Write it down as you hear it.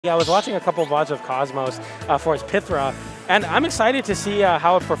Yeah, I was watching a couple of VODs of Cosmos for his Pythra, and I'm excited to see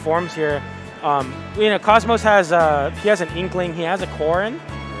how it performs here. Cosmos has he has an Inkling, he has a Corrin,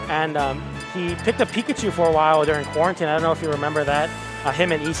 and he picked a Pikachu for a while during quarantine. I don't know if you remember that.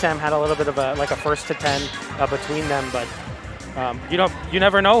 Him and MSM had a little bit of a first to 10 between them, but you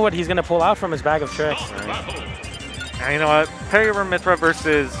never know what he's going to pull out from his bag of tricks. Right. And you know what, Pyra Mythra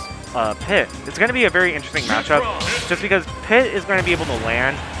versus Pit. It's going to be a very interesting matchup, just because Pit is going to be able to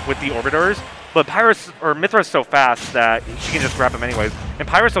land with the Orbiters, but Mythra's so fast that she can just grab him anyways. And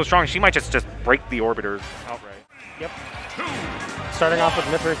Pyra's so strong, she might just break the Orbiters outright. Yep. Starting off with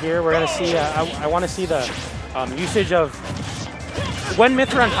Mythra here, we're going to see, I want to see the usage of when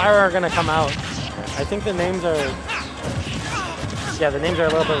Mythra and Pyra are going to come out. I think the names are, the names are a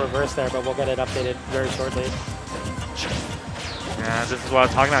little bit reversed there, but we'll get it updated very shortly. Yeah, this is what I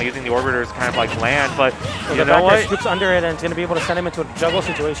was talking about, using the Orbiters kind of like land, but so you know what? Scoops under it and it's going to be able to send him into a juggle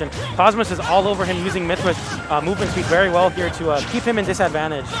situation. Cosmos is all over him, using Mythra's movement speed very well here to keep him in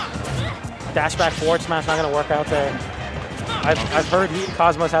disadvantage. Dash back forward smash, not going to work out there. I've heard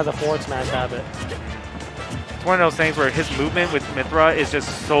Cosmos has a forward smash habit. It's one of those things where his movement with Mythra is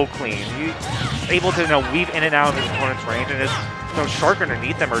just so clean. He's able to weave in and out of his opponent's range, and his shark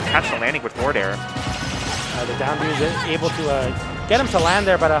underneath them or catch the landing with forward air. The down B is able to get him to land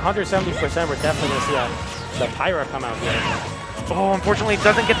there, but 170%, we're definitely going to see the Pyra come out here. Oh, unfortunately,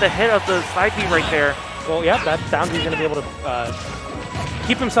 doesn't get the hit of the side B right there. Well, yeah, that down B is going to be able to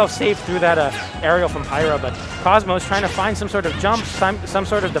keep himself safe through that aerial from Pyra, but Cosmos trying to find some sort of jump, some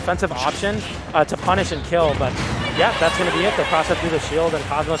sort of defensive option to punish and kill, but yeah, that's going to be it. They'll cross up through the shield, and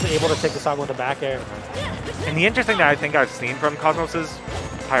Cosmos is able to take the stock with the back air. And the interesting that I think I've seen from Cosmos's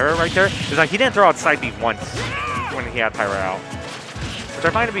Pyra right there is like he didn't throw out side B once when he had Pyra out, which I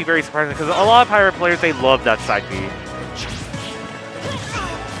find to be very surprising because a lot of Pyra players, they love that side B.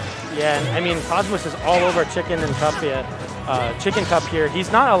 Yeah, and I mean, Cosmos is all over chickncup here.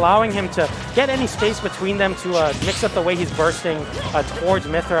 He's not allowing him to get any space between them to mix up the way he's bursting towards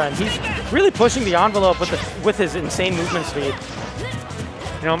Mythra, and he's really pushing the envelope with his insane movement speed.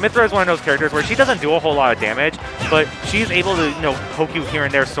 You know, Mythra is one of those characters where she doesn't do a whole lot of damage, but she's able to, poke you here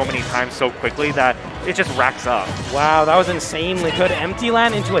and there so many times so quickly that it just racks up. Wow, that was insanely good. Empty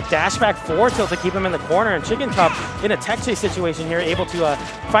land into a dash back forward tilt to keep him in the corner, and chickncup in a tech chase situation here, able to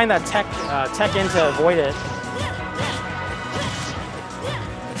find that tech in to avoid it.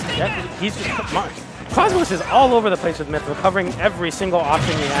 Yeah, Cosmos is all over the place with Mythra, covering every single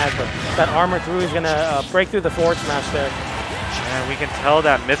option he has, but that armor through is going to break through the forward smash there. And we can tell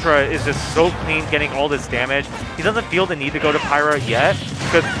that Mythra is just so clean getting all this damage. He doesn't feel the need to go to Pyra yet,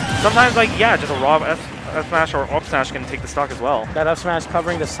 because sometimes, just a raw F smash or up smash can take the stock as well. That up smash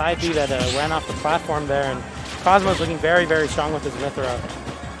covering the side B that ran off the platform there, and Cosmos looking very, very strong with his Mythra.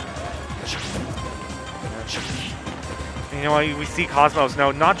 You know what, we see Cosmos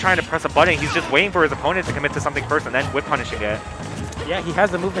not trying to press a button, he's just waiting for his opponent to commit to something first and then whip punishing it. Yeah, he has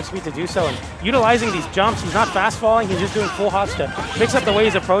the movement speed to do so, and utilizing these jumps, he's not fast falling, he's just doing full hops to mix up the way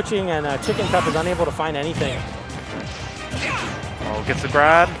he's approaching, and chickncup is unable to find anything. Oh, gets the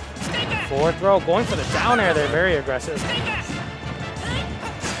grab. Forward throw, going for the down air, they're very aggressive.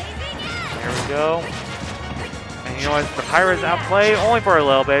 There we go. And you know what, the Pyra's out play only for a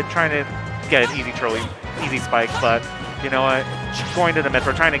little bit, trying to get an easy spike, but you know what, going to the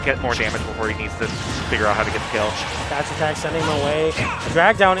Mythra, trying to get more damage before he needs to figure out how to get the kill. Dash attack sending him away.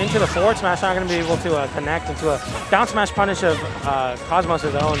 Drag down into the forward smash, not going to be able to connect into a down smash punish of Cosmos'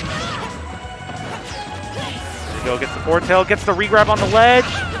 own. There we go, gets the forward tail, gets the re-grab on the ledge.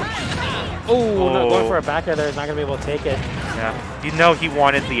 Ooh, not going for a back air there, he's not going to be able to take it. Yeah, he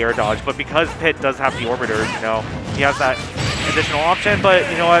wanted the air dodge, but because Pit does have the Orbiters, he has that additional option, but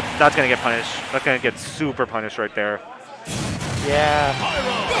you know what, that's going to get punished. That's going to get super punished right there. Yeah,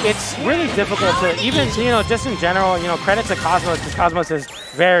 it's really difficult to even, just in general, credit to Cosmos, because Cosmos is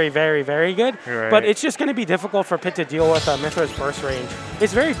very, very, very good. Right. But it's just going to be difficult for Pit to deal with Mythra's burst range.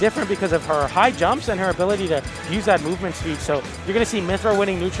 It's very different because of her high jumps and her ability to use that movement speed. So you're going to see Mythra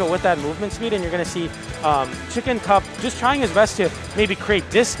winning neutral with that movement speed, and you're going to see chickncup just trying his best to maybe create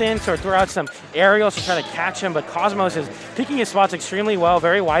distance or throw out some aerials to try to catch him. But Cosmos is picking his spots extremely well,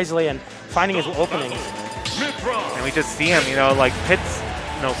 very wisely, and finding his openings. And we just see him, like Pit's,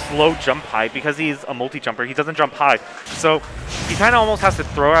 slow jump high because he's a multi-jumper. He doesn't jump high. So he kind of almost has to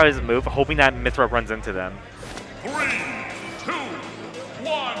throw out his move, hoping that Mythra runs into them. 3, 2,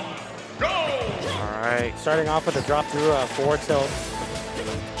 1, go! All right. Starting off with a drop through forward tilt.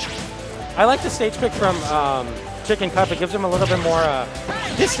 I like the stage pick from chickncup. It gives him a little bit more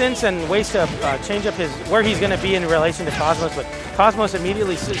distance and ways to change up where he's going to be in relation to Cosmos, but Cosmos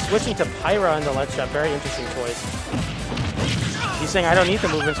immediately switching to Pyra in the ledge trap. Very interesting choice. He's saying, I don't need the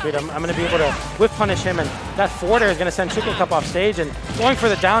movement speed. I'm going to be able to whiff punish him, and that forward air is going to send chickncup off stage, and going for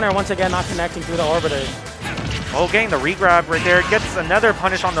the down air once again, not connecting through the orbiters. Oh, getting the regrab right there. Gets another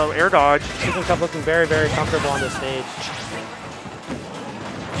punish on the air dodge. Chickncup looking very, very comfortable on this stage.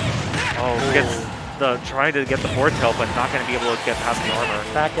 Oh, gets trying to get the forward tilt, but not going to be able to get past the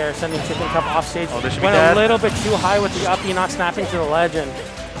armor. Back air sending chickncup off stage. Oh, this should Went be dead. a little bit too high with the uppy, not snapping to the ledge, and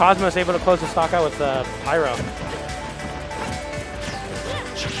Cosmos able to close the stock out with Pyro.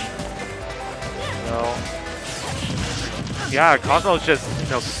 Yeah, Cosmos just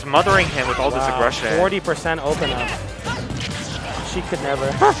smothering him with all this aggression. 40% open up. She could never.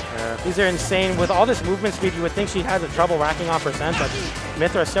 These are insane. With all this movement speed, you would think she has trouble racking off percent, but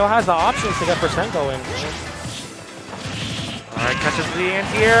Mythra still has the options to get percent going. All right, catches the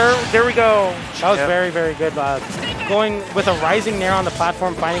anti-air. There we go. That was very, very good. Going with a rising nair on the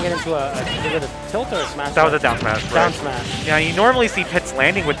platform, finding it into a tilt or a smash. That was a down smash, right? Down smash. Yeah, you normally see Pitts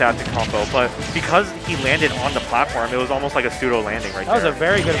landing with that to combo, but because he landed on the platform, it was almost like a pseudo landing right there. That was a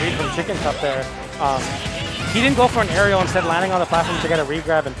very good read from chickncup there. He didn't go for an aerial, instead landing on the platform to get a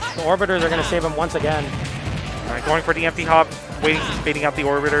regrab, and the orbiters are going to save him once again. All right, going for the empty hop, fading out the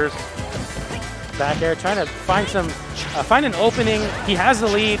orbiters. Back air, trying to find find an opening. He has the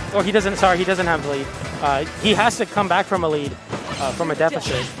lead, or he doesn't. Sorry, he doesn't have the lead. He has to come back from a lead, from a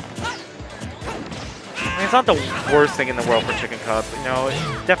deficit. I mean, it's not the worst thing in the world for chickncup.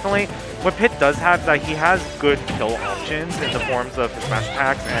 Definitely what Pitt does have is that he has good kill options in the forms of his smash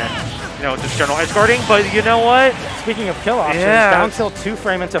attacks and just general edge guarding. But you know what? Speaking of kill options, down tilt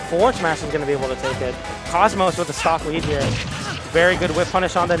 2-frame into forward smash is going to be able to take it. Cosmos with the stock lead here. Very good whip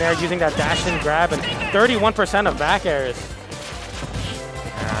punish on the nair using that dash and grab, and 31% of back airs.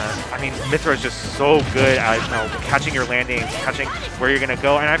 I mean, Mythra is just so good at catching your landings, catching where you're going to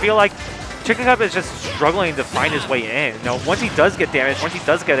go, and I feel like chickncup is just struggling to find his way in. Once he does get damaged, once he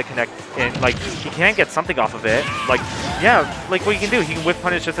does get a connect in, he can get something off of it. What you can do, he can whip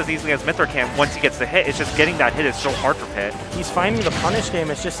punish just as easily as Mythra can once he gets the hit. It's just getting that hit is so hard for Pitt. He's finding the punish game,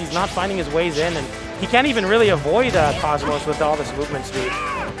 it's just he's not finding his ways in, and he can't even really avoid Cosmos with all this movement speed.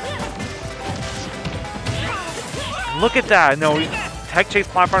 Look at that. Tech chase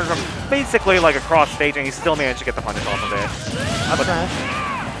platforms from basically across stage, and he still managed to get the punish off of it. Up smash.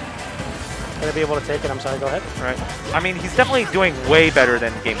 Gonna be able to take it. I'm sorry, go ahead. Right. I mean, he's definitely doing way better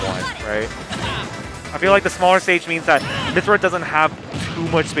than game one, right? I feel like the smaller stage means that Mythra doesn't have too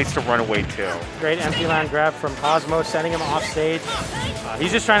much space to run away to. Great empty land grab from Cosmos, sending him off stage.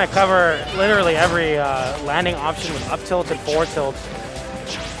 He's just trying to cover literally every landing option with up tilt and forward tilt.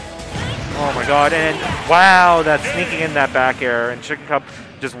 Oh my god, and wow, that's sneaking in that back air, and chickncup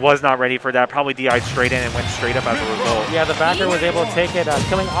just was not ready for that. Probably DI'd straight in and went straight up as a result. Yeah, the back air was able to take it,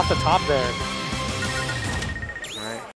 killing off the top there.